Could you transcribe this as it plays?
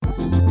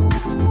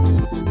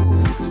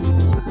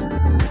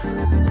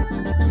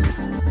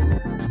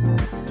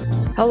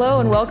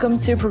Hello and welcome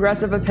to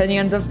Progressive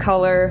Opinions of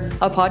Color,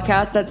 a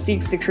podcast that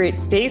seeks to create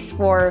space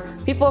for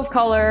people of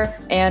color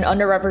and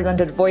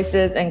underrepresented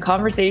voices and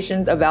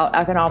conversations about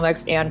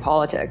economics and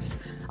politics.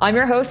 I'm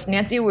your host,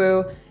 Nancy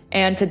Wu,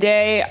 and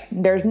today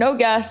there's no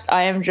guest.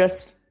 I am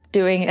just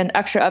doing an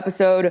extra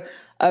episode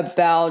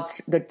about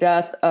the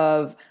death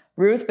of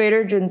Ruth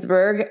Bader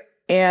Ginsburg,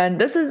 and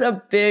this is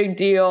a big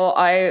deal.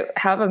 I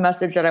have a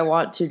message that I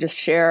want to just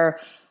share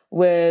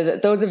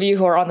with those of you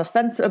who are on the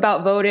fence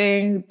about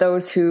voting,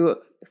 those who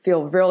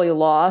feel really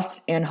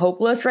lost and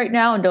hopeless right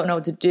now and don't know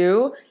what to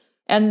do,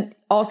 and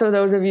also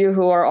those of you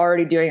who are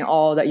already doing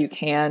all that you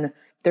can.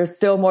 There's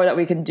still more that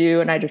we can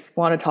do, and I just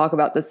want to talk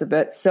about this a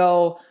bit.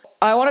 So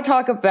I want to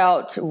talk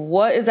about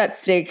what is at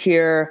stake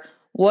here,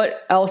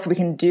 what else we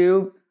can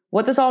do,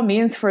 what this all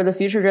means for the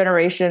future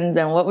generations,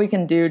 and what we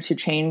can do to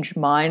change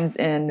minds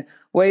in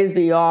ways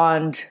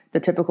beyond the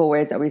typical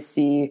ways that we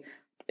see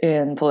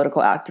in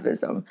political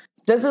activism.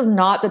 This is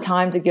not the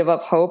time to give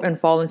up hope and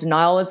fall into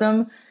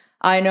denialism.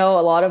 I know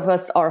a lot of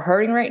us are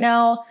hurting right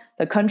now.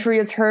 The country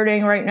is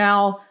hurting right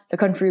now. The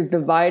country is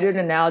divided,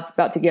 and now it's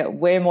about to get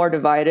way more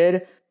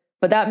divided.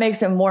 But that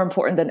makes it more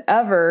important than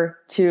ever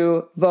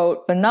to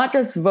vote, but not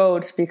just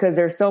vote, because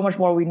there's so much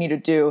more we need to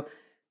do.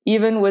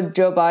 Even with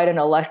Joe Biden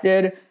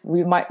elected,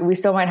 we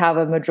still might have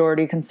a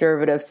majority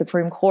conservative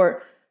Supreme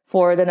Court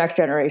for the next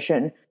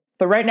generation.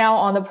 But right now,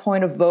 on the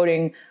point of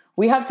voting,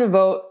 we have to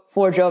vote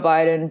for Joe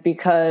Biden,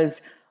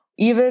 because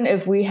even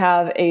if we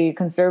have a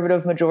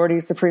conservative majority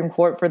Supreme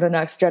Court for the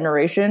next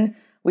generation,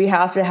 we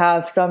have to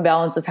have some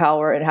balance of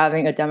power in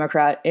having a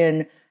Democrat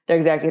in the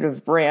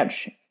executive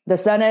branch. The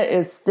Senate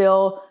is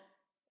still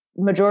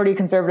majority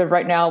conservative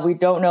right now. We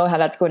don't know how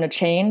that's going to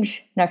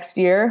change next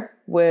year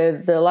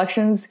with the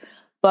elections,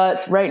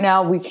 but right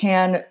now we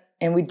can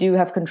and we do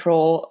have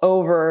control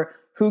over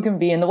who can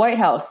be in the White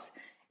House.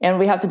 And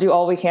we have to do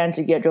all we can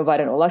to get Joe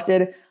Biden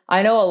elected.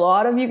 I know a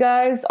lot of you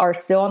guys are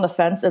still on the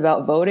fence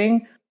about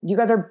voting. You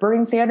guys are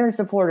Bernie Sanders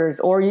supporters,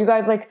 or you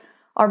guys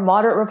are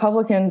moderate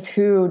Republicans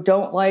who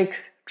don't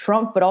like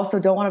Trump, but also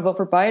don't want to vote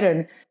for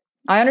Biden.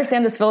 I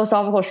understand this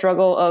philosophical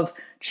struggle of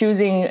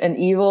choosing an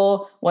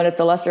evil when it's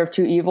the lesser of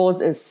two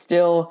evils is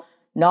still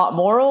not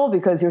moral,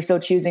 because you're still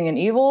choosing an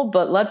evil.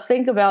 But let's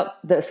think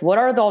about this. What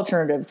are the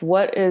alternatives?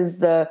 What is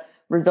the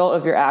result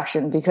of your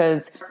action?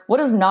 Because what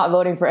does not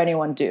voting for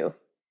anyone do?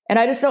 And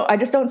I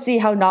just don't see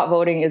how not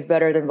voting is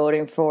better than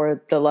voting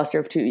for the lesser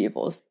of two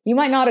evils. You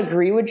might not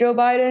agree with Joe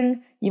Biden.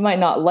 You might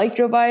not like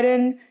Joe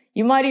Biden.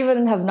 You might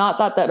even have not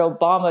thought that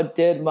Obama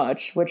did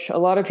much, which a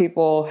lot of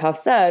people have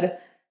said.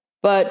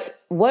 But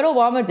what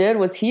Obama did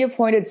was he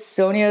appointed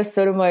Sonia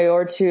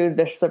Sotomayor to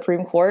the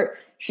Supreme Court.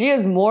 She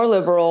is more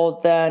liberal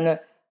than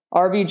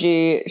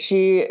RBG.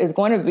 She is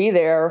going to be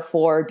there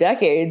for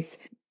decades.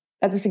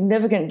 That's a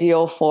significant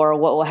deal for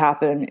what will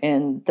happen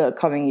in the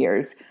coming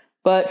years.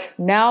 But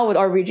now with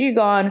RBG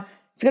gone,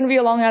 it's going to be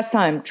a long ass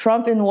time.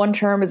 Trump in one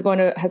term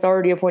has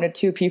already appointed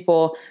two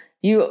people.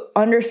 You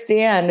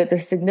understand the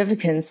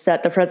significance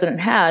that the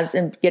president has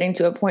in getting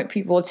to appoint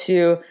people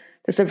to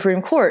the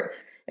Supreme Court.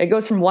 It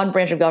goes from one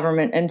branch of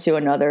government into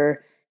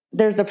another.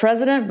 There's the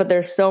president, but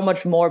there's so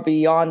much more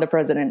beyond the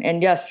president.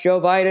 And yes,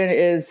 Joe Biden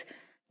is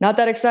not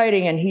that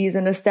exciting, and he's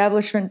an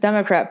establishment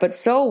Democrat. But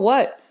so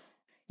what?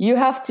 You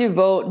have to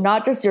vote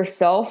not just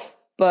yourself,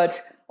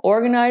 but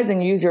organize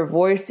and use your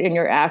voice in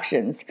your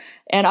actions.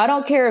 And I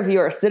don't care if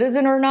you're a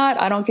citizen or not.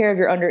 I don't care if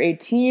you're under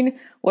 18.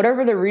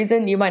 Whatever the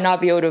reason, you might not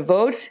be able to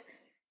vote.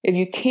 If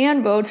you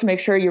can vote, make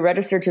sure you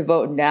register to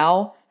vote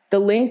now. The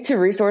link to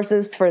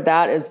resources for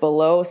that is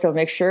below. So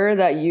make sure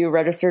that you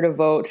register to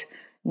vote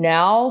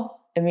now,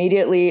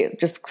 immediately.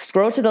 Just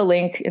scroll to the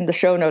link in the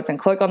show notes and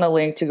click on the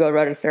link to go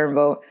register and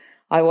vote.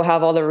 I will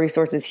have all the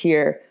resources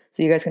here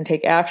so you guys can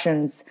take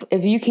actions.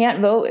 If you can't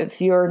vote, if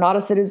you're not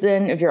a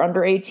citizen, if you're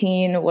under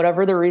 18,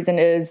 whatever the reason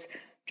is,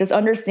 just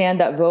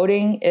understand that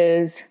voting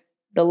is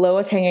the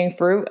lowest hanging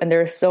fruit, and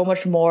there's so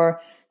much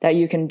more that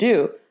you can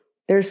do.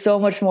 There's so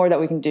much more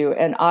that we can do,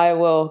 and I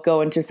will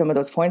go into some of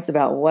those points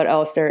about what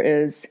else there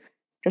is.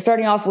 Just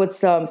starting off with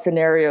some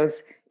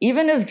scenarios.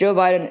 Even if Joe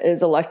Biden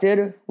is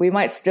elected, we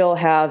might still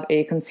have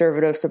a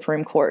conservative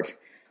Supreme Court.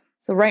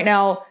 So right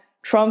now,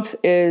 Trump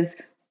is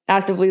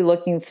actively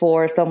looking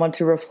for someone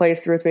to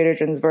replace Ruth Bader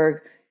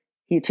Ginsburg,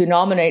 to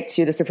nominate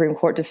to the Supreme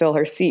Court to fill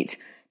her seat.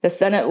 The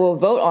Senate will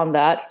vote on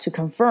that to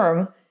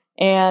confirm,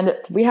 and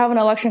we have an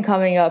election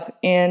coming up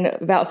in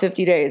about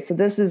 50 days. So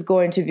this is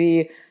going to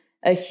be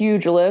a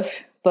huge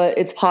lift, but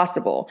it's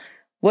possible.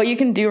 What you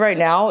can do right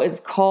now is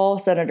call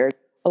senators.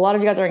 A lot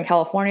of you guys are in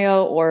California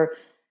or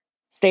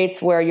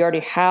states where you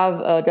already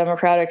have a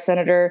Democratic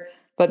senator,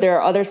 but there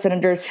are other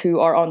senators who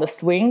are on the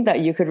swing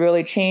that you could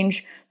really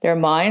change their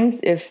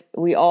minds if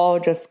we all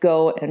just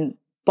go and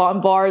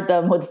bombard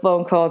them with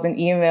phone calls and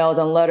emails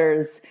and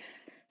letters.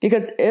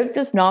 Because if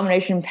this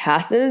nomination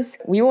passes,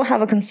 we will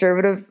have a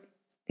conservative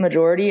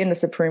majority in the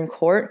Supreme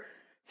Court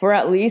for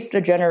at least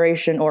a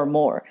generation or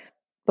more.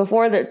 Of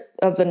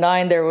the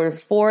 9, there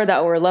was 4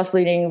 that were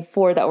left-leaning,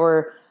 4 that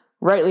were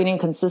right-leaning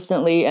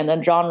consistently, and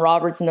then John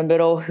Roberts in the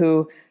middle,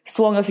 who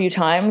swung a few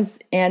times.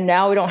 And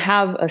now we don't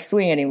have a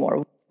swing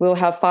anymore. We'll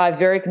have 5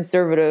 very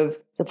conservative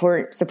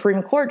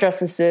Supreme Court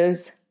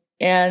justices,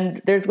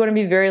 and there's going to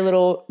be very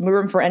little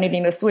room for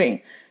anything to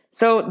swing.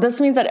 So this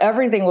means that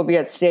everything will be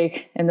at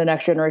stake in the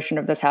next generation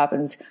if this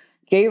happens.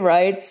 Gay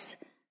rights,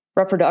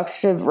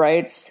 reproductive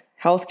rights,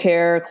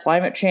 healthcare,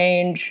 climate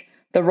change,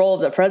 the role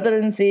of the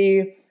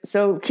presidency.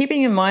 So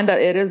keeping in mind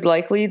that it is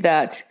likely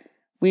that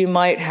we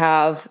might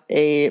have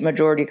a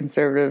majority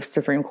conservative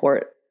Supreme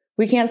Court.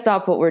 We can't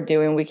stop what we're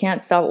doing. We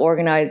can't stop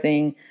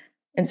organizing.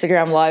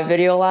 Instagram live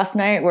video last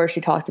night where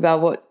she talked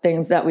about what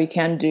things that we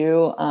can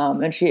do.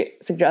 And she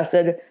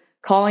suggested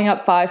calling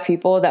up 5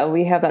 people that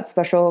we have that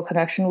special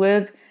connection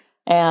with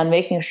and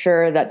making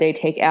sure that they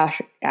take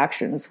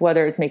actions,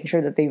 whether it's making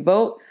sure that they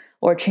vote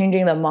or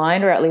changing their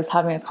mind, or at least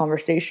having a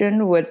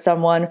conversation with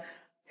someone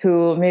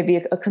who may be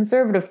a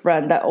conservative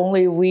friend that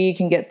only we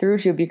can get through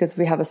to because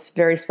we have a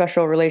very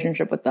special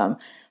relationship with them.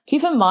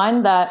 Keep in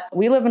mind that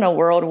we live in a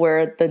world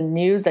where the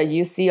news that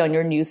you see on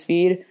your news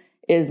feed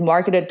is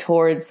marketed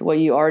towards what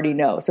you already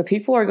know. So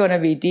people are going to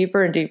be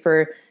deeper and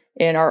deeper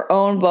in our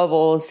own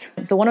bubbles.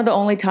 So one of the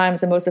only times,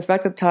 the most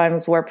effective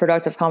times where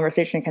productive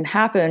conversation can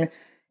happen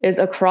is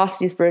across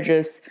these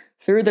bridges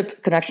through the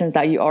connections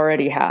that you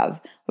already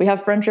have. We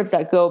have friendships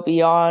that go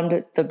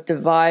beyond the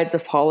divides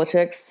of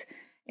politics.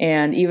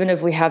 And even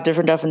if we have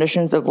different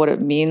definitions of what it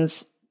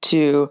means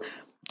to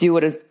do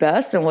what is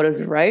best and what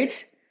is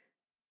right,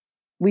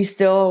 we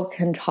still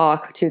can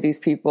talk to these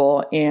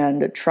people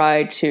and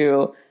try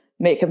to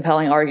make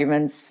compelling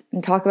arguments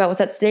and talk about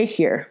what's at stake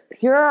here.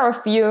 Here are a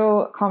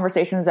few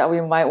conversations that we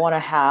might want to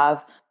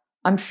have.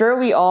 I'm sure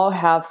we all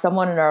have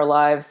someone in our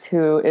lives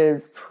who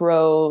is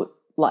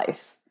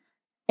pro-life.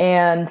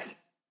 And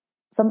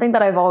something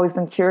that I've always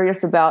been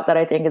curious about that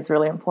I think is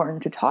really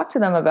important to talk to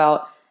them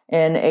about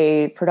in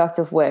a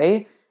productive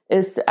way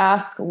is to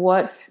ask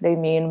what they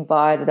mean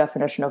by the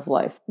definition of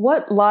life.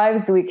 What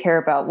lives do we care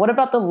about? What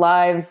about the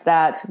lives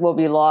that will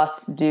be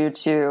lost due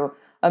to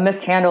a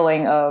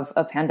mishandling of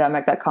a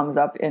pandemic that comes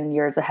up in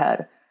years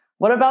ahead?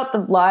 What about the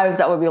lives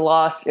that would be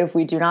lost if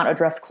we do not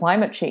address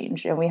climate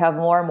change and we have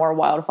more and more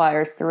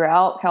wildfires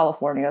throughout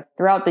California,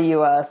 throughout the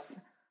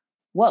US?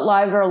 What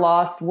lives are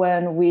lost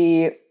when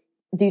we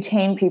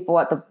detain people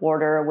at the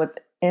border with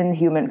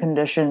inhuman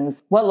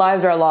conditions? What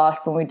lives are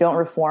lost when we don't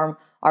reform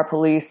our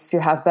police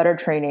to have better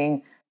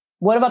training?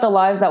 What about the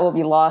lives that will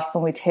be lost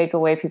when we take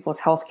away people's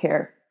health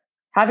care?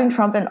 Having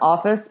Trump in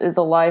office is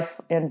a life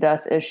and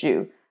death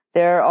issue.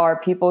 There are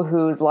people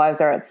whose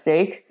lives are at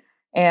stake.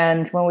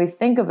 And when we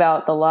think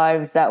about the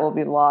lives that will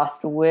be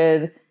lost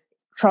with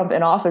Trump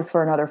in office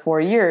for another 4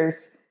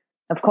 years,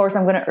 of course,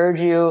 I'm going to urge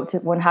you to,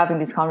 when having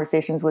these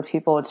conversations with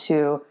people,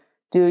 to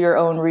do your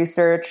own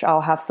research.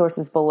 I'll have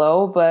sources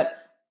below, but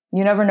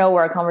you never know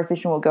where a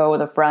conversation will go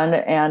with a friend.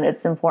 And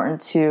it's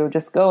important to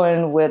just go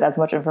in with as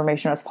much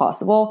information as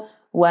possible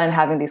when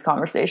having these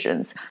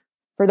conversations.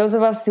 For those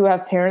of us who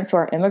have parents who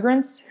are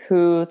immigrants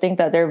who think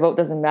that their vote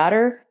doesn't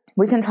matter,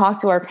 we can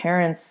talk to our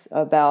parents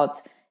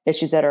about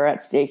issues that are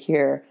at stake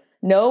here.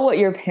 Know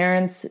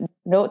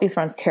what these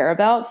friends care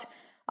about.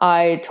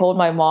 I told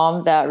my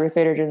mom that Ruth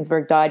Bader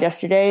Ginsburg died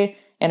yesterday,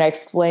 and I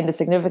explained the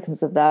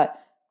significance of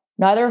that.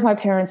 Neither of my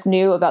parents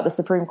knew about the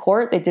Supreme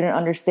Court. They didn't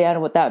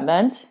understand what that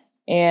meant.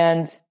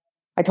 And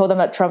I told them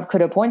that Trump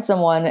could appoint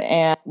someone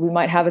and we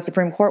might have a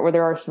Supreme Court where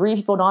there are 3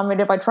 people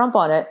nominated by Trump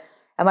on it.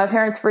 And my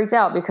parents freaked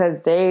out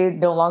because they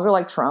no longer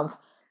like Trump.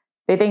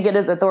 They think it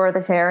is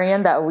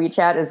authoritarian that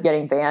WeChat is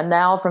getting banned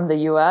now from the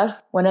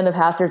US, when in the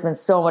past there's been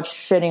so much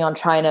shitting on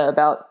China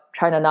about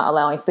China not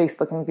allowing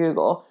Facebook and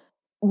Google.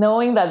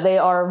 Knowing that they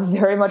are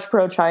very much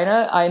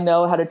pro-China, I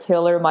know how to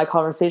tailor my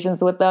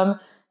conversations with them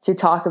to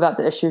talk about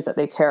the issues that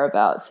they care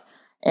about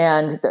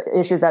and the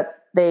issues that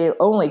they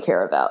only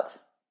care about.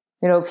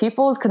 You know,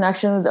 people's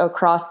connections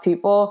across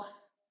people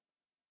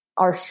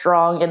are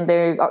strong and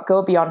they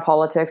go beyond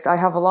politics. I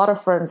have a lot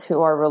of friends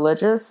who are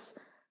religious,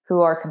 who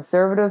are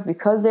conservative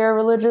because they are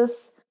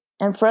religious,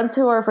 and friends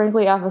who are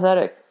frankly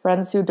apathetic,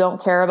 friends who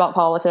don't care about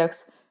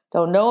politics,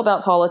 don't know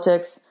about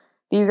politics.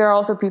 These are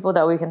also people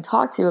that we can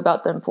talk to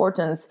about the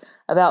importance,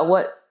 about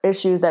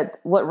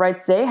what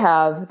rights they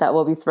have that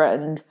will be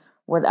threatened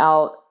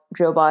without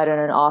Joe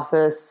Biden in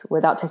office,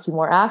 without taking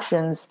more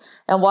actions,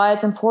 and why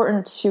it's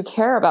important to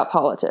care about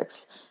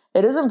politics.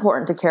 It is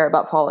important to care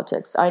about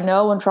politics. I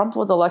know when Trump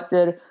was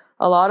elected,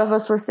 a lot of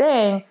us were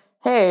saying,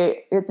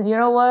 hey, you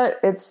know what?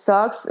 It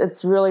sucks.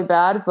 It's really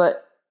bad,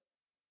 but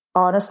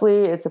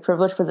honestly, it's a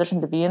privileged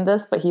position to be in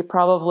this, but he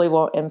probably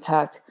won't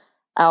impact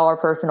our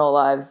personal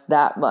lives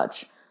that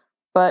much.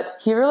 But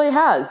he really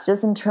has,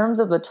 just in terms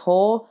of the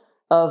toll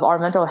of our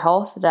mental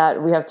health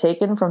that we have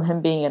taken from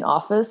him being in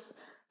office,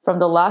 from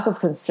the lack of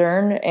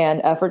concern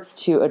and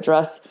efforts to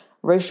address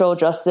racial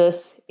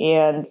justice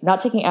and not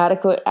taking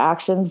adequate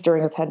actions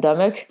during a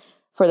pandemic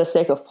for the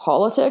sake of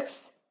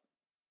politics.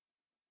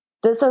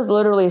 this has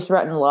literally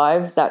threatened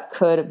lives that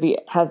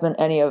have been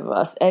any of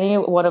us. Any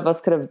one of us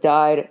could have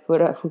died,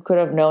 who could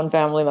have known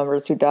family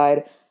members who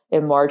died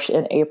in March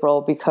and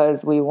April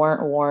because we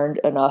weren't warned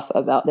enough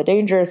about the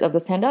dangers of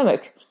this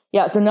pandemic.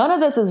 Yeah, so none of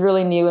this is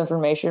really new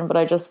information, but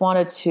I just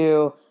wanted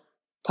to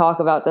talk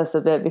about this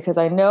a bit because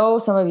I know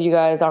some of you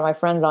guys are my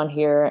friends on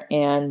here,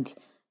 and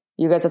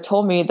you guys have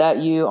told me that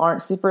you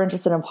aren't super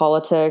interested in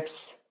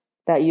politics,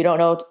 that you don't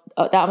know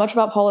that much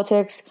about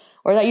politics,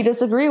 or that you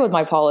disagree with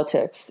my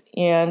politics.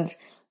 And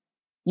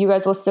you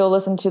guys will still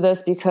listen to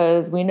this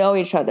because we know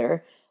each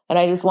other. And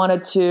I just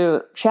wanted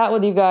to chat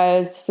with you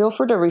guys. Feel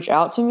free to reach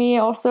out to me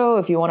also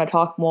if you want to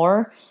talk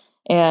more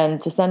and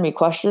to send me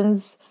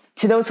questions.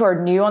 To those who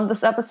are new on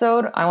this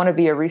episode, I want to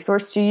be a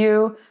resource to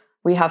you.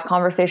 We have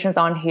conversations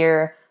on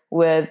here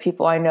with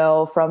people I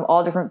know from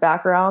all different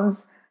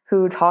backgrounds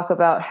who talk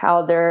about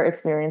how their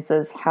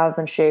experiences have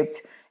been shaped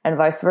and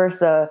vice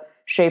versa,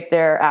 shape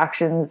their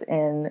actions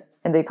in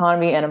the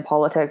economy and in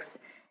politics.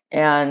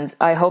 And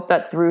I hope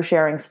that through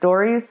sharing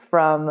stories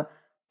from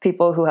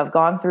people who have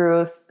gone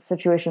through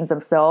situations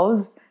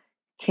themselves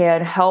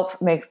can help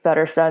make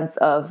better sense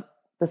of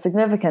the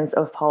significance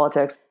of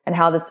politics and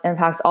how this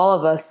impacts all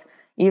of us,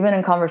 even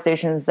in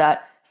conversations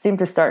that seem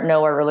to start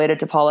nowhere related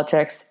to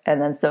politics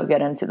and then so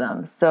get into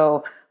them.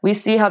 So we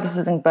see how this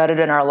is embedded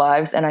in our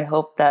lives, and I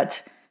hope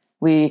that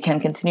we can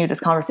continue this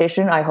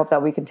conversation. I hope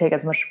that we can take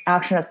as much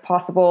action as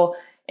possible.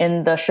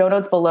 In the show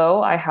notes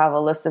below, I have a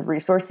list of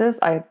resources.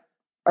 I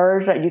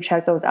urge that you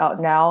check those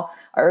out now.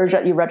 I urge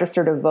that you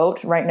register to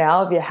vote right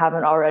now if you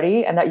haven't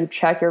already, and that you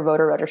check your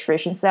voter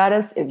registration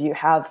status if you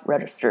have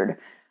registered.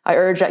 I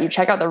urge that you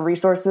check out the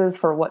resources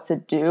for what to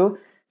do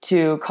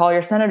to call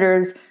your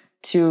senators,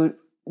 to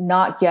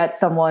not get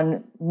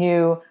someone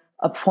new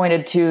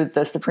appointed to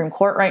the Supreme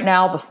Court right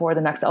now before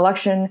the next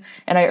election.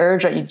 And I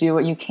urge that you do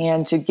what you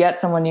can to get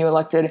someone new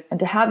elected and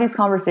to have these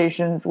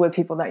conversations with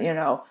people that you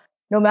know.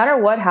 No matter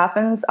what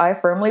happens, I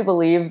firmly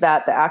believe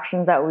that the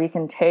actions that we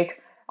can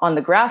take on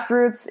the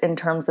grassroots in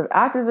terms of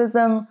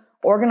activism,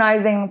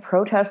 organizing,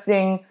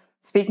 protesting,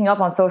 speaking up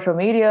on social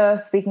media,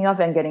 speaking up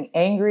and getting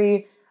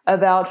angry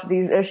about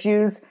these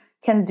issues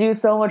can do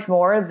so much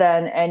more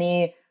than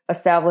any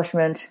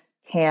establishment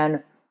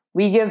can.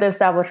 We give the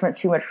establishment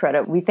too much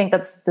credit. We think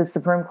that the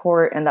Supreme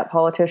Court and that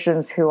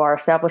politicians who are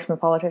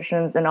establishment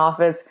politicians in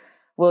office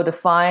will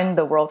define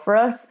the world for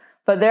us.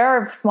 But there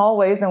are small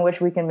ways in which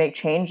we can make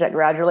change that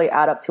gradually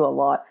add up to a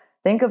lot.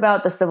 Think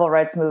about the civil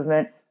rights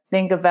movement.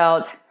 Think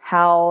about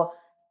how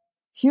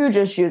huge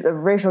issues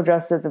of racial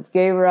justice, of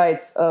gay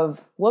rights,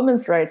 of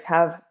women's rights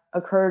have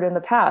occurred in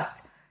the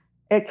past.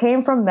 It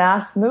came from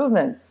mass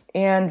movements.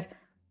 And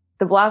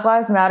the Black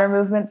Lives Matter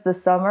movement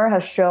this summer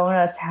has shown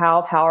us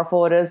how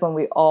powerful it is when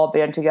we all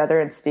band together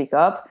and speak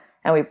up,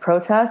 and we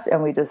protest,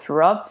 and we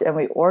disrupt, and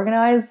we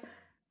organize.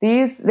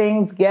 These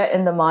things get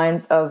in the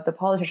minds of the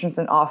politicians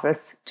in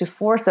office to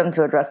force them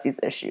to address these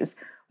issues.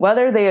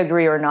 Whether they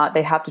agree or not,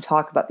 they have to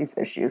talk about these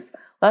issues.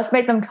 Let's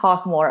make them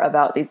talk more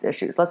about these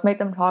issues. Let's make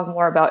them talk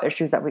more about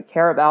issues that we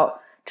care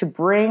about, to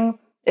bring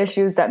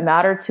issues that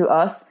matter to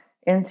us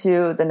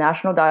into the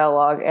national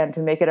dialogue and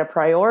to make it a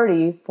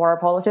priority for our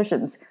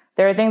politicians.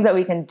 There are things that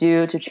we can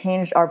do to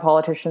change our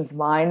politicians'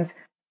 minds.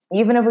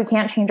 Even if we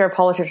can't change our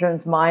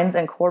politicians' minds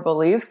and core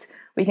beliefs,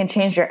 we can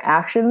change their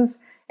actions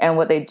and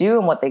what they do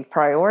and what they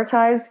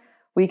prioritize.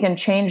 We can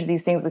change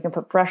these things. We can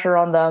put pressure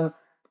on them.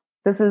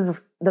 This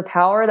is the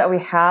power that we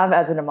have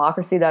as a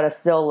democracy that is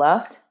still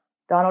left.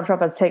 Donald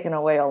Trump has taken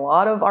away a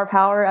lot of our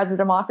power as a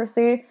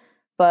democracy,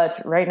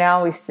 but right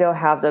now we still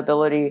have the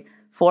ability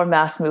for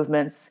mass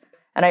movements.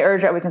 And I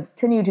urge that we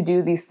continue to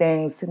do these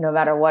things no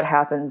matter what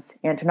happens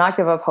and to not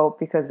give up hope,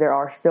 because there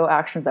are still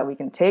actions that we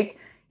can take,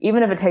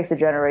 even if it takes a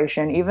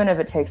generation, even if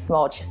it takes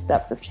small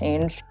steps of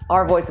change.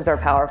 Our voices are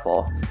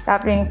powerful.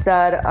 That being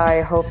said,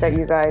 I hope that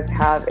you guys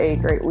have a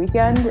great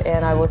weekend,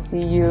 and I will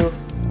see you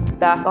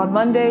back on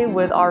Monday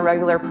with our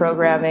regular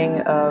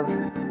programming of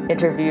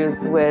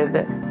interviews with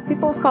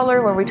people of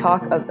color where we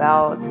talk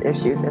about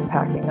issues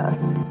impacting us.